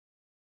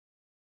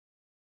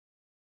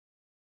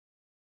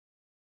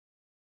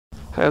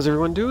How's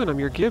everyone doing? I'm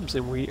YourGibs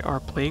and we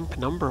are playing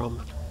Penumbra.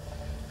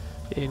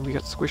 And we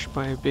got squished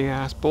by a big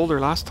ass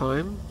boulder last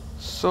time,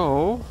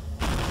 so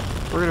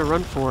we're gonna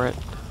run for it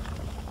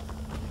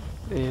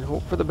and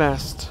hope for the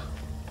best.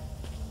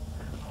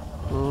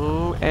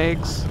 Oh,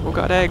 eggs. Oh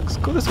god, eggs.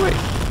 Go this way.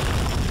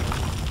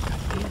 God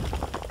damn.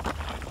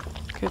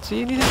 Can't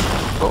see anything.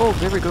 Oh,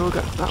 there we go.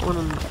 Got that one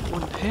on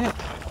one hit.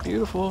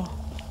 Beautiful.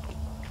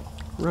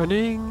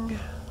 Running.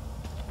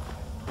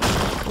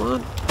 Come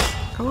on.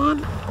 Come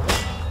on.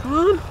 Come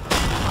on!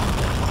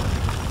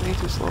 Way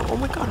too slow. Oh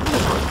my god,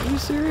 are you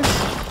serious?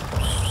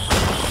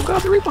 Oh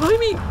god, they're right behind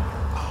me!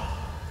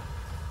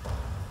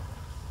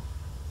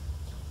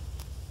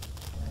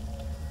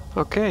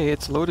 Okay,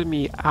 it's loaded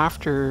me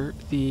after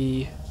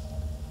the...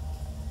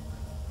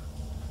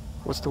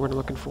 What's the word I'm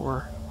looking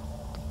for?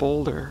 The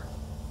boulder.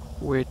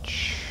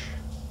 Which...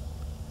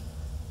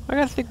 I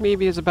gotta think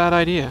maybe is a bad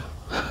idea.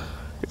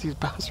 Because these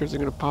bastards are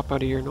gonna pop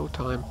out of here in no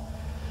time.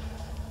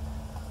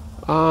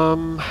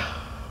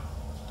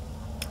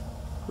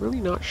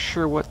 Really not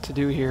sure what to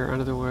do here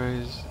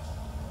otherwise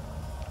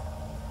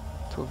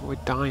to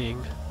avoid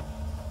dying.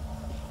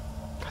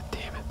 God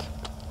damn it.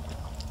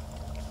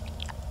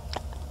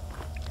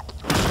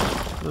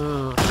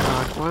 Oh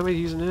god, why am I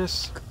using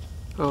this?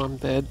 Oh, I'm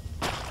dead.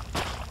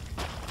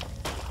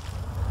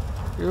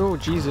 Oh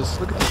Jesus,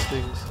 look at these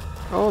things.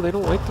 Oh, they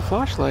don't like the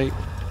flashlight.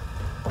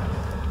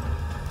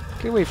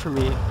 Get away from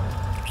me.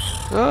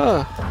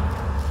 Ah!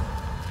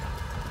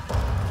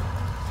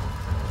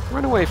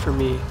 Run away from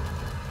me.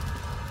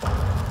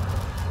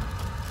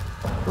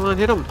 Come on,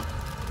 hit him!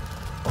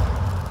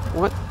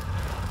 What?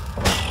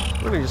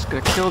 We're just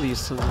gonna kill these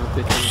sons of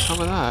a bitches. How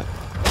about that?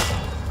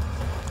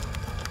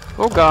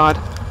 Oh god!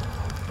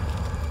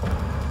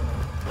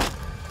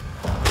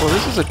 Well,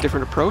 this is a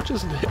different approach,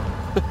 isn't it?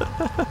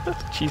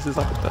 Jesus,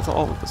 that's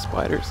all of the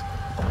spiders.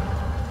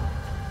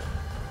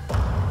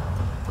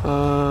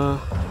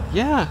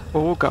 Yeah!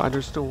 Oh god,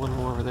 there's still one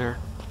more over there.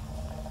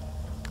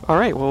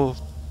 Alright, well,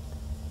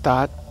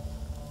 that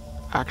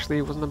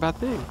actually wasn't a bad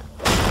thing.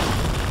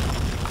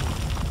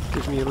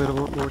 Gives me a little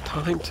more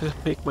time to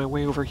make my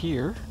way over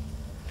here.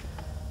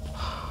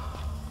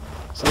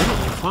 So they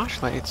don't need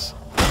flashlights.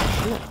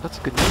 Shit, that's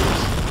good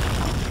news.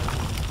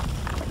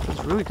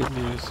 That's really good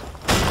news.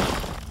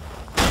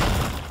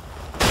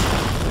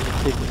 I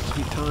can take my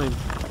sweet time.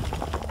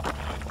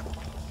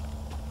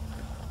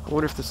 I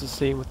wonder if this is the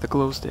same with the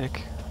glow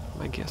stick.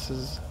 My guess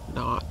is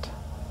not.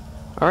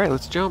 Alright,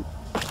 let's jump.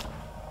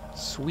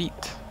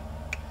 Sweet.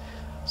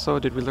 So,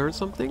 did we learn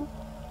something?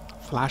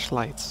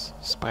 Flashlights.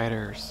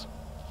 Spiders.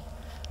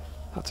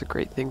 That's a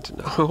great thing to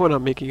know, and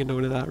I'm making a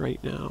note of that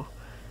right now.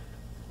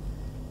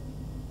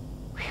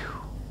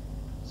 Whew.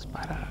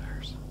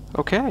 Spiders.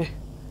 Okay.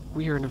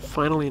 We are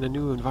finally in a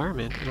new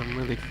environment, and I'm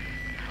really...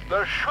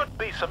 There should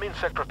be some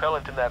insect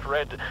repellent in that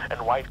red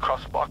and white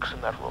cross box in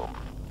that room.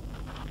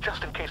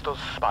 Just in case those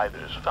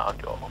spiders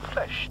found your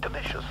flesh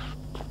delicious.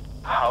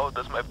 How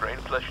does my brain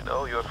flesh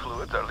know your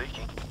fluids are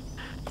leaking?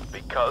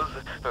 Because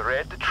the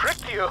red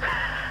tricked you.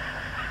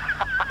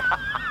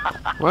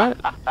 What?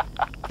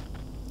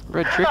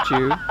 Red tricked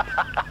you?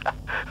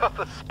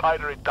 The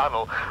spidery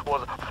tunnel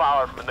was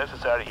far from a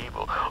necessary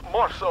evil.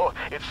 More so,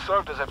 it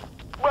served as a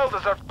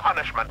well-deserved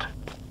punishment.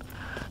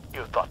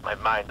 You thought my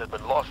mind had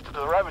been lost to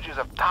the ravages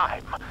of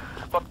time,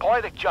 but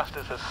poetic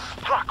justice has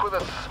struck with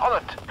a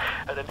sonnet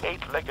and an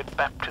eight-legged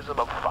baptism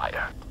of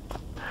fire.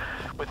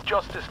 With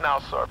justice now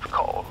served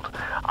cold,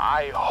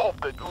 I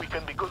hope that we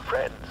can be good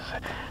friends.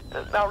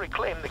 Now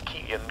reclaim the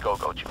key and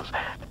go-go juice,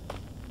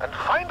 and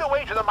find a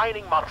way to the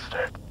mining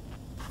monster.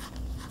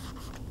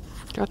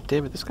 God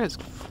damn it, this guy's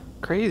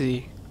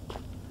crazy.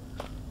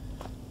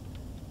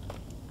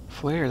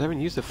 Flares, I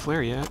haven't used the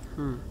flare yet.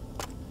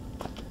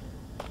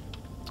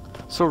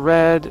 So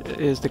red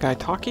is the guy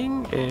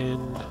talking,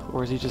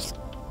 or is he just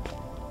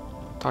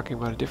talking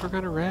about a different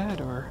kind of red,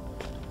 or...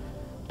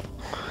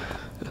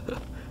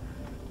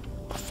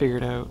 Figure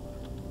it out.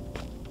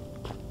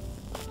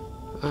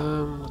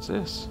 What's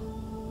this?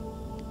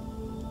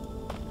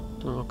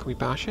 Oh, can we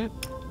bash it?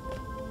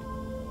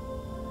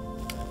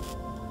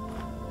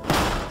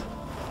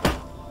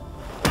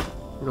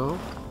 No?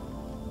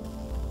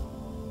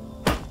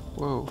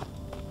 Whoa.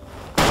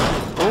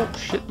 Oh,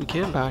 shit, we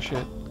can bash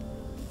it.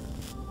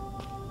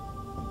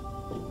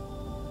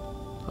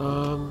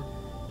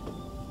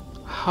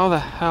 How the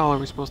hell are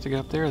we supposed to get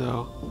up there,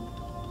 though?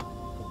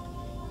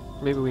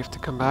 Maybe we have to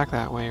come back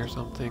that way or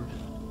something.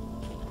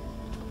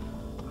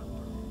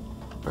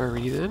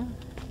 Alrighty then.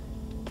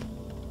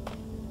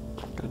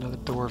 Got another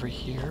door over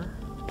here.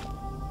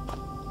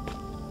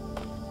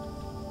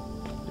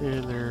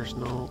 And there's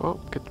no... Oh,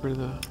 get rid of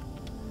the...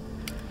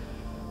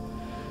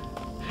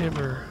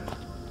 hammer.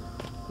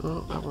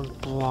 Oh, that one's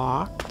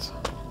blocked.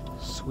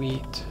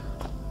 Sweet.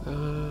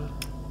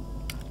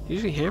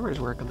 Usually hammers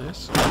work on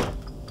this.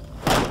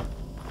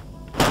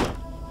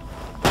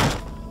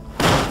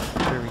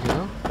 There we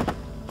go.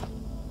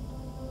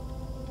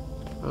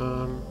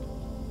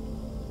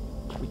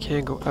 We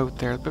can go out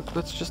there, but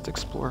let's just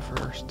explore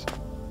first.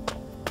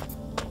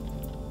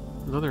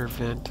 Another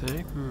vent,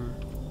 eh?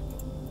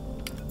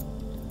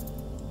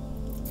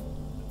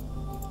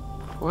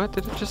 What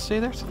did it just say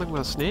there? Something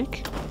about a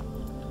snake?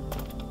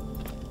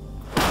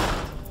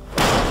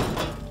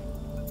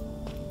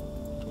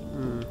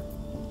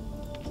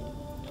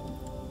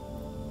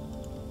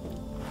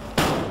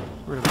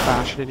 We're gonna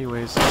bash it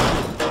anyways.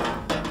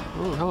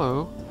 Oh,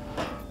 hello.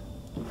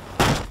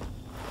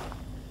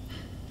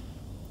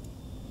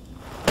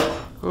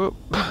 Oh,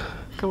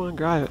 come on,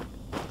 grab it.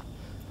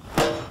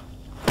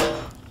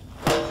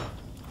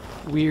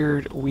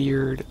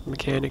 Weird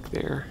mechanic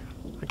there.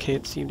 I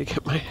can't seem to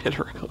get my head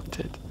around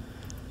it.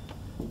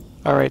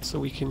 Alright, so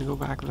we can go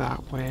back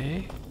that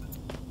way.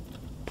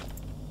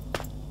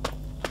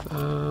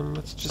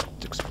 Let's just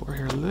explore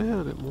here a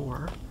little bit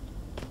more.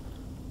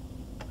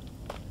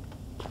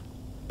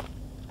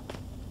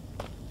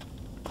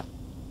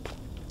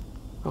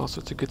 All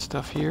sorts of good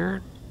stuff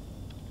here.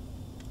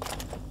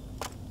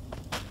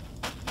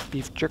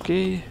 Beef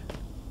jerky.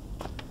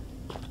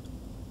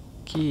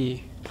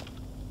 Key.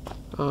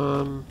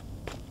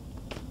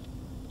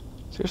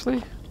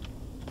 Seriously?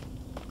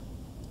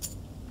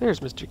 There's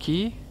Mr.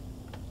 Key.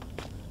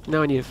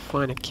 Now I need to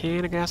find a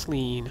can of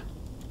gasoline.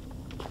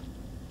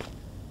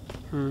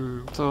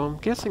 So I'm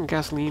guessing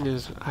gasoline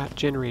is at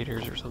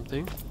generators or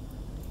something.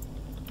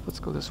 Let's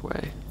go this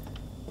way.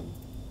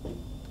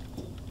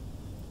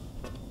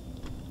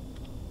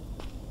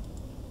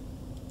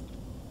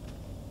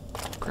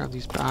 Grab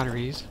these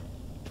batteries.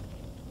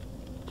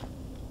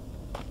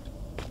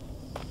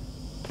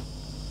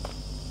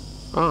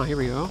 Ah, here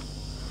we go.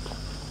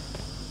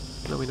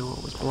 Now we know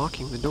what was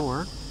blocking the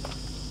door.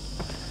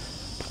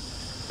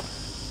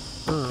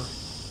 I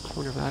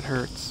wonder if that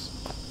hurts.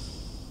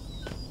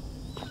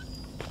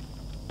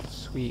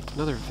 Sweet,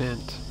 another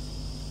vent.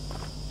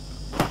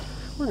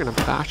 We're gonna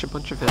bash a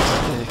bunch of vents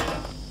today.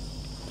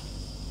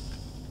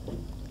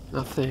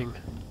 Nothing.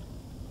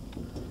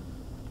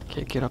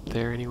 Can't get up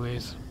there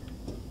anyways.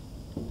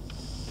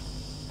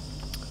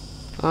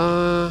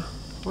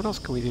 What else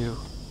can we do?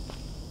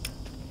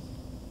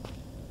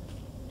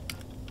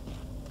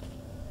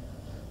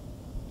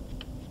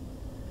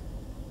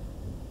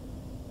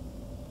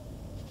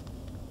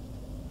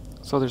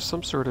 So there's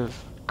some sort of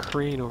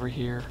crane over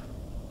here.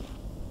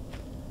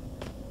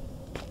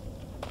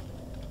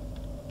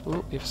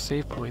 Oh, we have a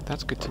save point.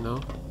 That's good to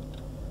know.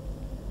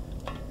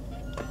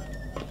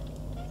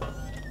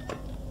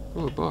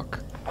 Oh, a book.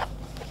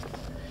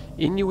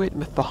 Inuit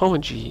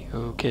mythology.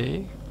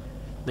 Okay.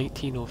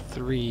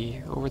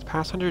 1903. Over the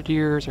past 100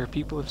 years, our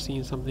people have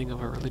seen something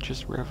of a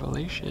religious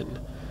revelation.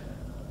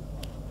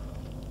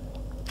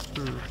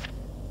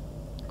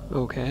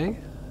 Okay.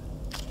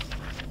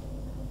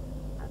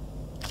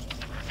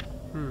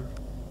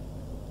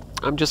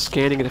 I'm just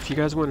scanning it. If you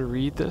guys want to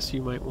read this,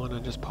 you might want to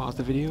just pause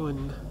the video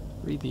and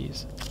read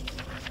these.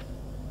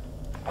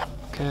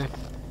 Okay.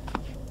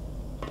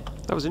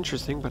 That was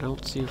interesting, but I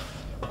don't see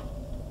if...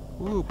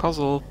 Ooh,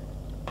 puzzle.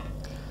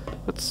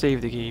 Let's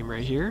save the game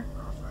right here.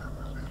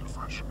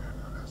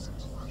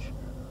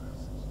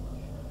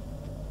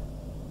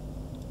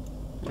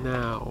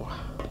 Now,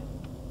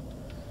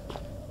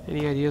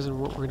 any ideas on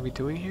what we're going to be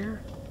doing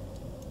here?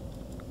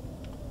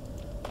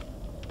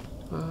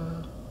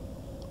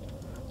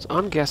 So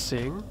I'm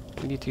guessing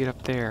we need to get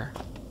up there.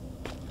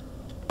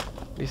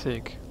 What do you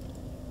think?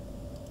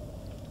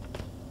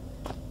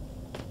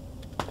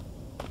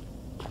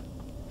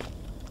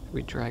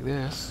 We drag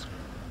this.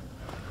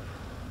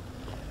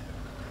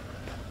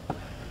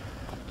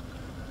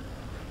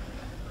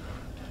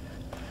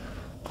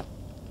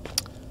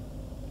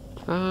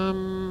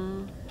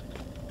 Can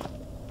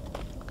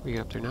we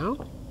get up there now?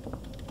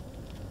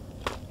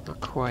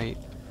 Not quite.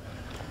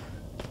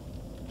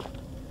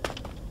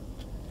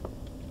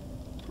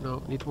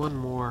 No, need one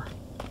more.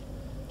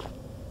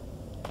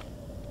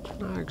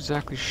 Not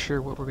exactly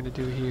sure what we're gonna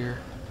do here.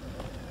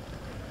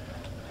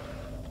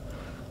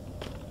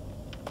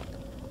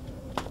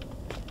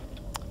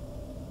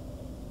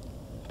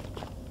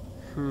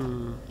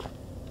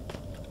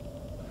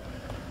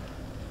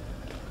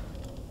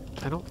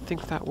 I don't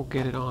think that will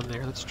get it on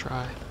there. Let's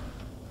try.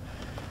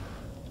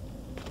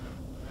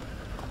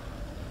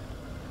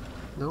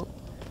 Nope.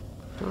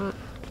 What?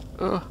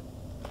 Ugh.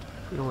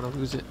 We don't want to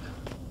lose it.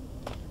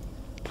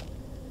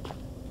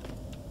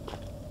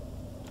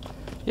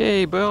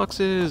 Yay,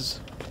 boxes!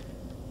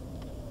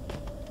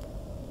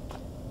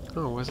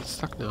 Oh, why is it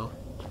stuck now?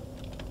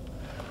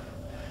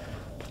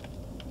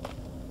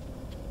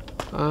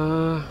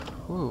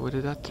 Whoa, what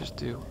did that just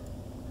do?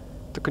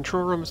 The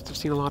control room must have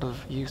seen a lot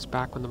of use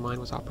back when the mine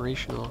was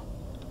operational.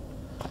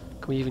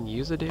 Can we even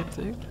use the damn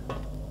thing?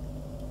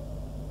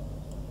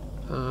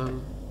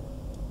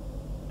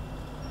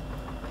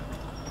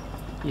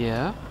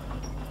 Yeah.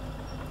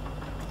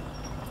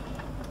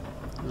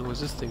 And what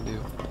does this thing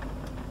do?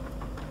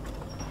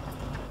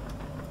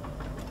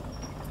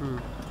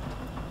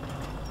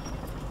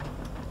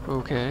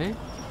 Okay.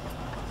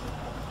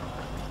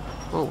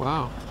 Oh,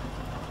 wow.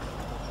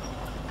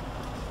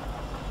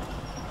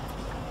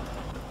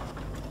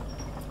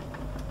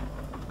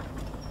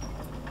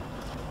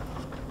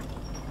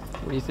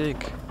 What do you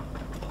think?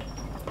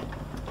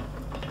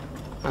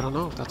 I don't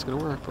know if that's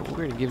gonna work, but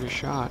we're gonna give it a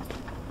shot.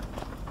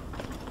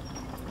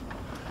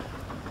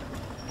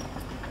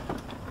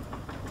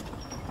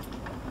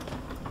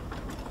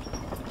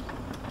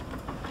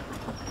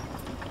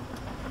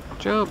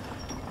 Jump!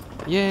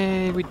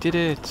 Yay, we did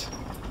it!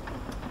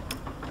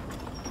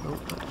 Oh,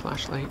 not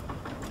flashlight.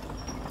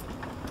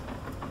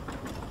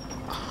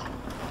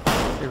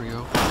 There we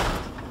go.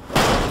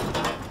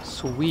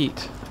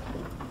 Sweet.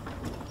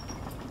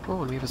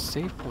 Oh, and we have a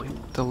save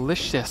point.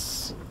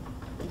 Delicious!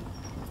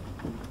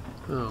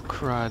 Oh,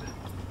 crud.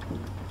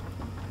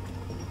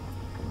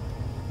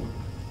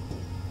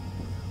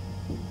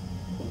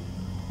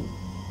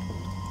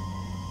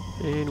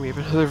 And we have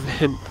another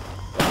vent.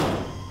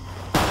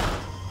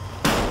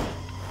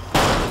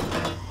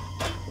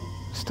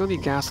 Still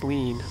need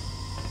gasoline.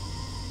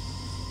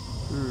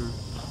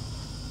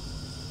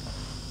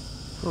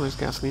 Oh, there's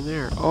gasoline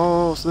there.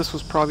 Oh, so this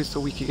was probably so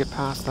we could get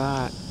past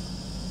that.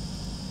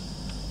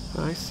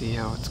 I see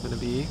how it's gonna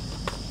be.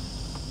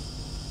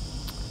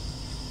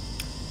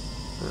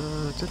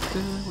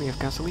 We have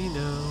gasoline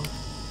now.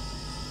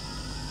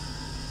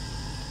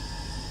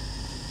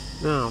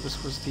 No,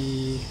 this was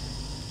the...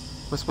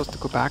 Am I supposed to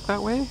go back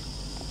that way?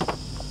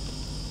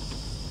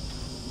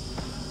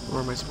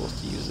 Or am I supposed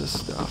to use this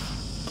stuff?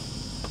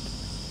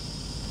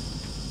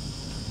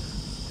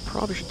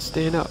 Probably should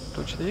stand up,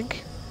 don't you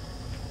think?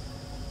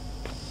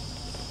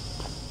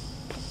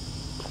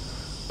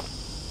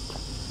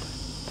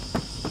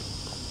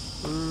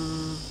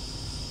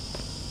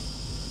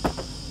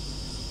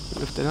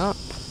 Lift it up.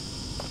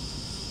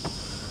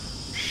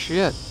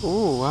 Shit.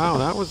 Oh, wow,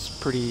 that was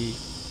pretty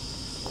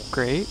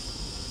great.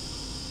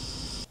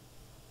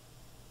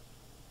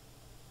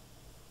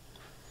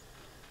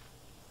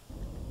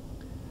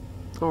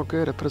 Oh,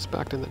 good, I put us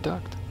back in the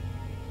duct.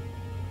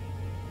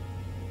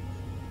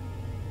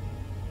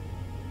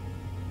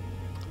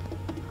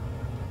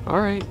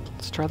 Alright,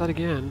 let's try that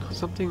again.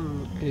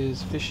 Something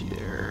is fishy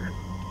there.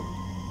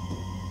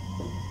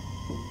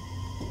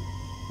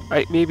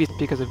 Right, maybe it's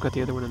because I've got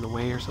the other one in the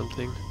way or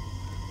something.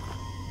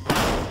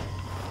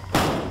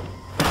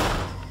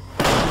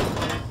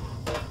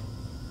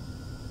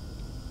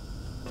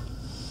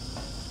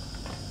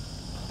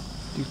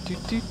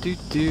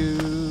 Do.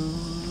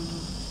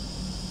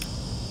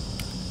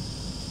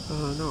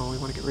 No, we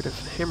want to get rid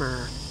of the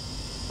hammer.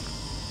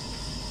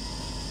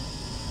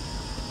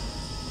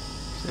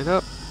 Stand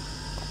up.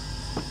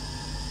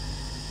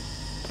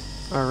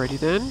 Alrighty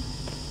then.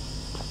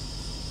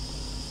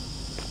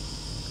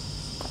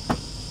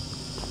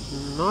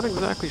 Not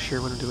exactly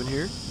sure what I'm doing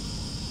here.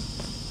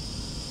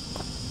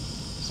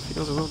 This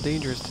feels a little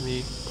dangerous to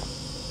me.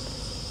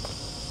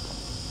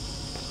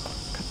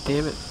 God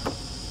damn it.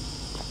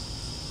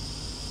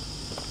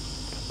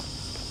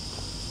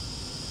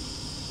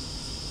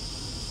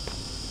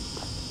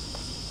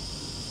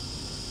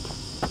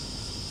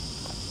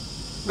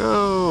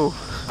 No!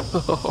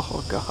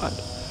 Oh god.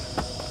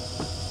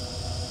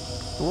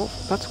 Well,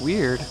 that's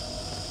weird.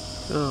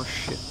 Oh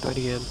shit, that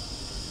again.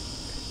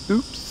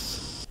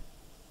 Oops.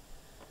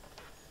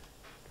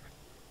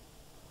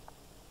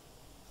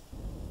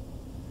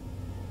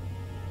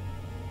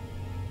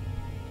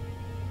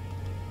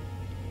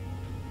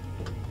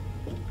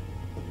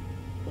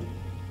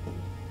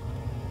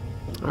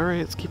 Alright,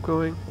 let's keep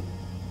going.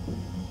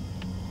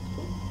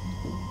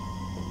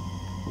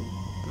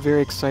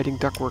 Very exciting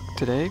ductwork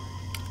today.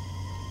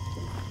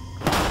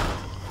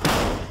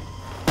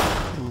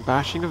 And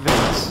bashing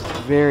events.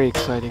 Very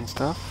exciting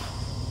stuff.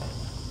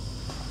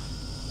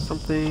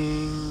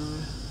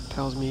 Something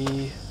tells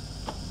me...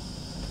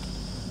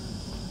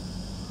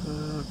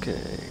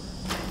 Okay.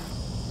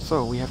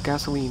 So, we have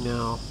gasoline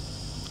now.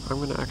 I'm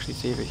gonna actually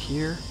save it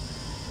here.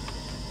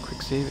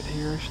 Quick save it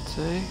here, I should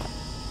say.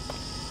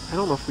 I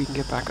don't know if we can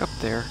get back up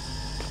there.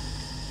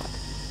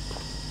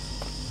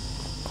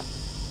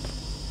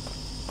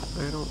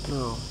 I don't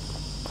know.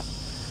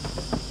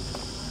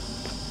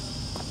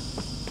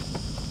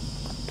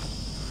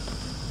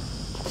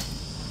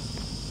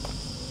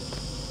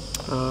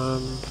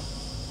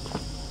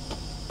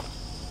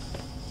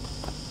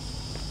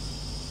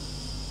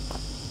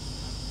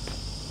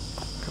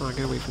 Come on,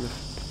 get away from the...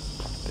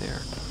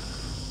 There.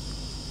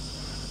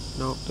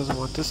 Nope, doesn't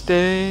want to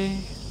stay.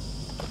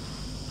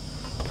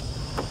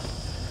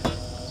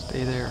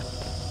 Stay there.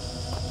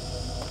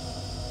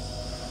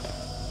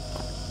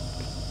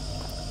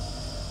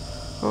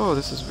 Oh,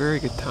 this is very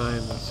good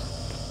times.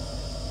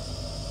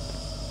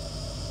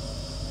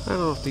 I don't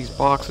know if these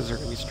boxes are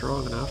going to be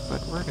strong enough,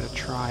 but we're going to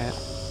try it.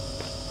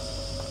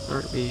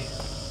 Aren't we?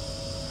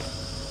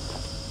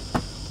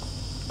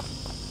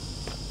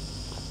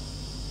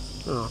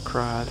 Oh,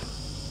 crud.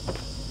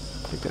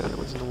 I think that other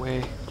one's in the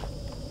way.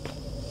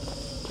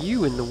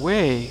 You in the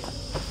way,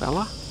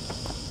 fella.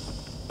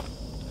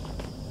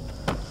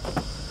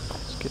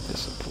 Let's get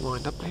this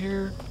lined up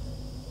here.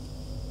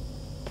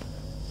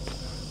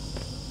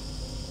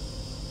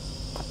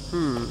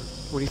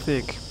 What do you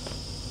think?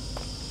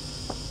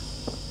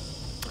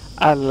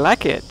 I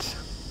like it.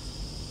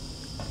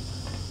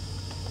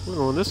 We're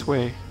going this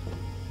way.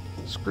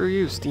 Screw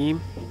you,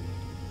 Steam.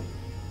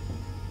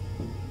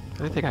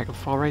 I think I can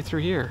fall right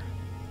through here.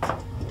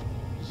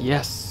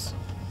 Yes.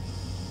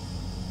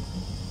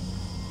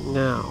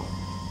 Now.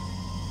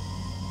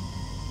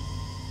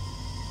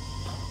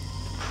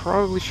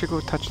 Probably should go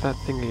touch that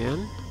thing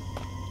again.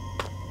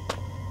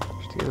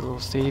 Just to get a little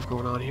save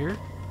going on here.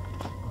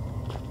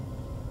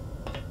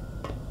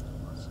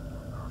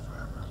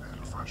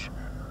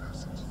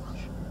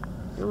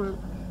 Come on.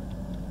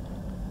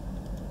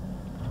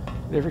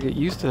 Never get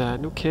used to that,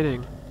 no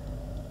kidding.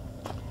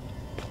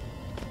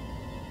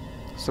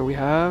 So we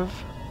have...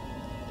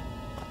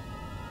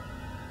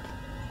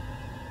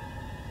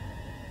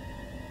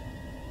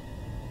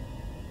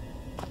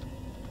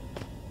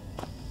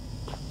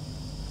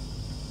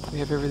 we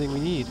have everything we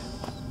need.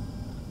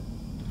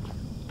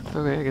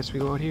 Okay, I guess we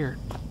go out here.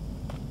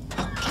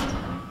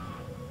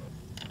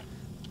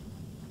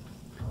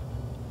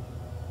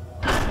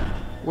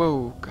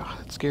 Whoa, God,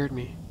 that scared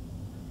me.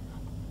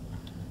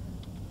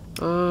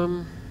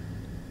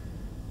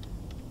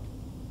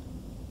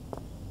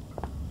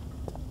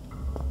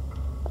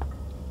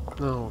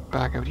 No,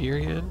 back out here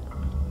again.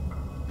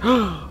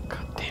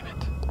 God damn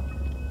it.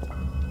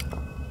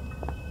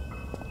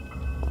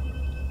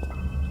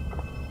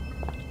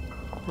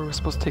 Where am I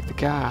supposed to take the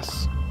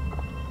gas?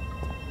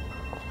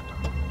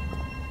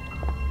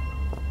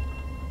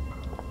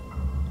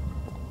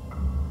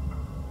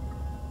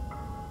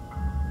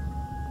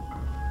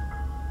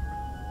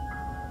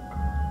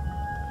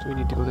 So we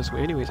need to go this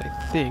way anyways, I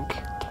think.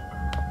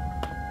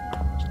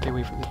 Stay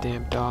away from the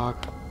damn dog.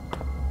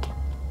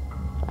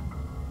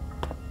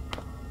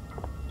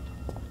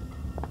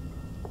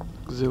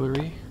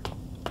 Auxiliary.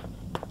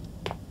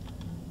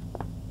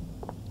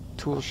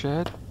 Tool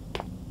shed.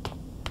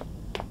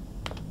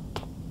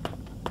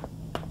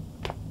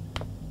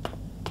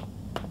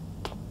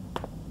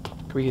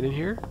 Can we get in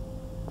here?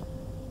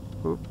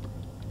 Oop.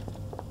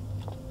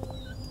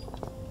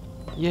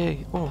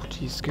 Yay! Oh,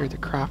 geez, scared the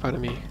crap out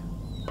of me.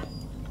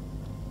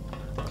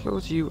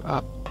 Close you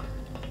up.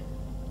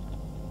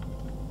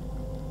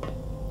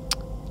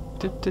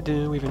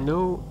 We have a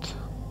note.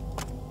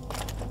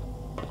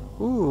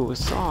 Ooh, a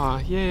saw.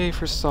 Yay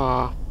for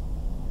saw.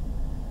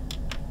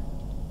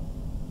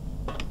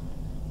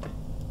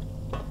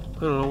 I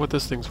don't know what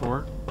this thing's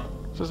for.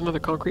 Is this another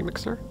concrete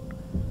mixer?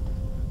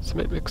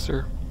 Cement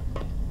mixer.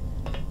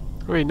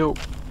 Oh wait, no.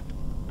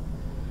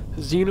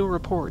 Xeno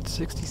report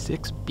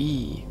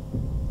 66B.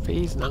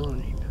 Phase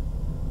 9.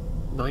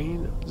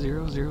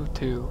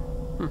 9002.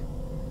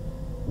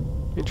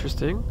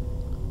 Interesting.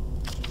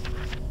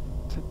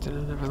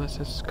 Nevertheless,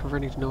 it's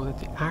comforting to know that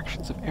the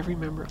actions of every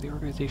member of the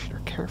organization are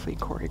carefully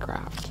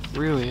choreographed.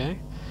 Really, eh?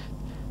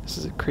 This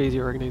is a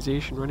crazy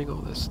organization running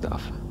all this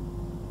stuff.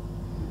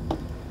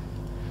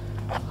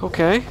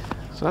 Okay,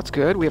 so that's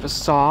good. We have a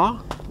saw.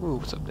 Ooh,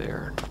 what's up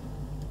there?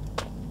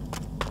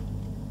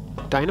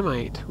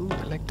 Dynamite. Ooh,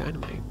 I like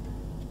dynamite.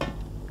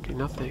 Okay,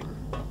 nothing.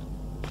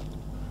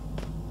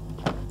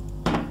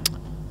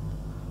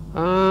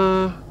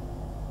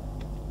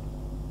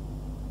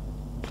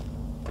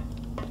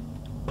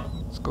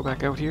 Let's go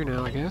back out here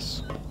now, I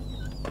guess.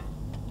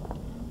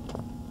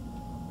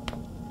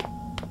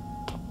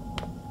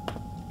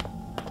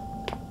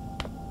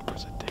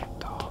 Where's that damn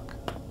dog?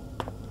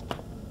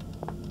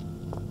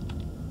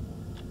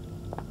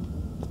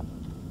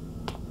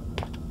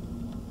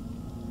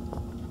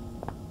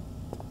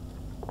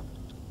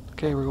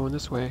 Okay, we're going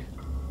this way.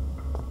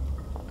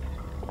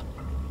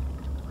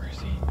 Where is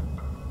he?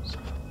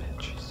 Son of a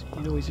bitch.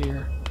 You know he's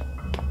here.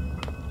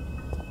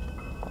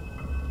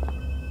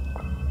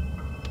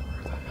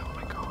 Where the hell am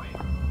I going?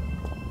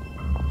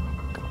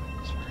 Oh god,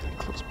 he's really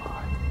close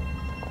by.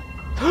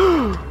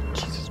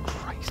 Jesus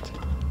Christ.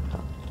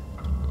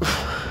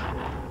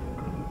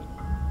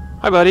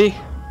 Hi, buddy.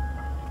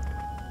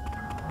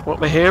 Want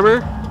my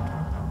hammer?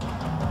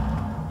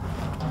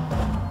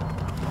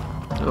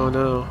 Oh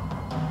no.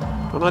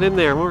 I'm not in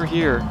there, I'm over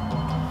here.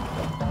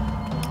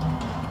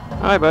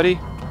 Hi, buddy.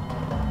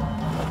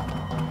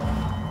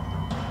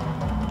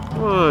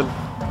 Come on.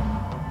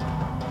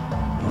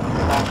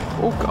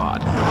 Oh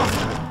god.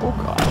 Oh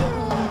god.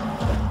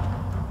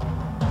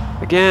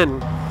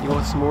 Again, you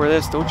want some more of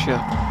this, don't you?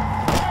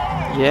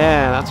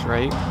 Yeah, that's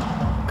right.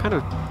 What kind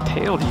of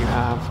tail do you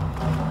have?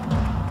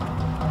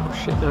 Oh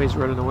shit, now he's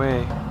running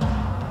away.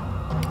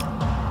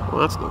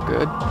 Well, that's no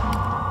good.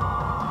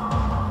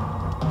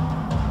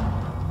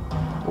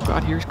 Oh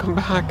god, here's come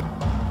back.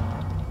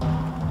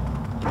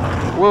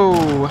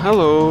 Whoa,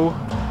 hello.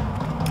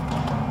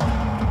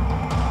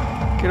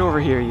 Get over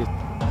here, you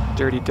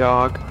dirty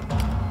dog.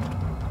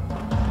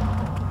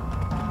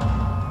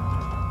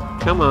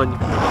 Come on, you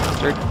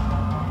bastard.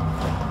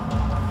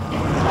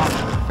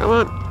 Come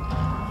on.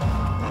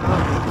 Oh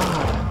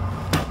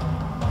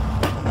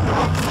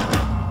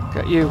god.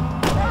 Got you.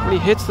 How many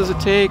hits does it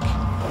take?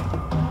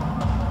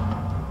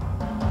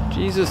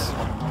 Jesus.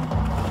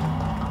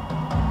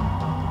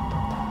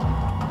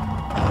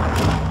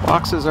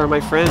 Boxes are my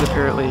friend,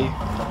 apparently.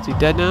 Is he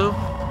dead now?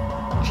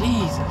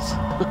 Jesus.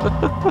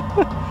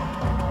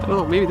 I don't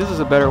know, maybe this is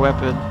a better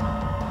weapon.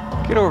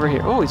 Get over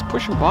here. Oh, he's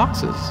pushing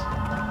boxes.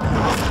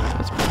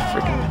 That's pretty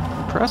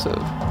freaking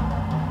impressive.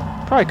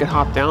 Probably could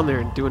hop down there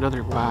and do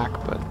another whack,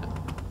 but...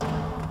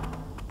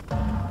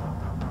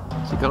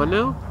 Is he gone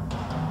now?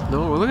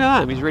 No, well, look at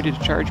that. He's ready to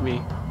charge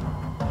me.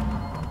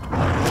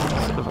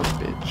 Son of a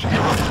bitch.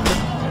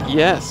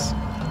 Yes!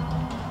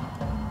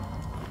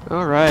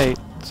 Alright,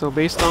 so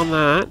based on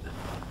that,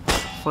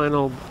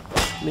 final,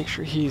 make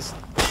sure he's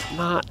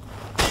not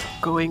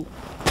going,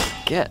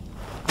 get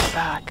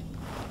back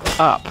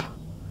up.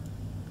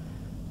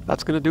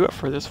 That's going to do it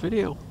for this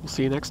video. We'll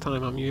see you next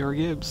time. I'm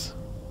YourGibs.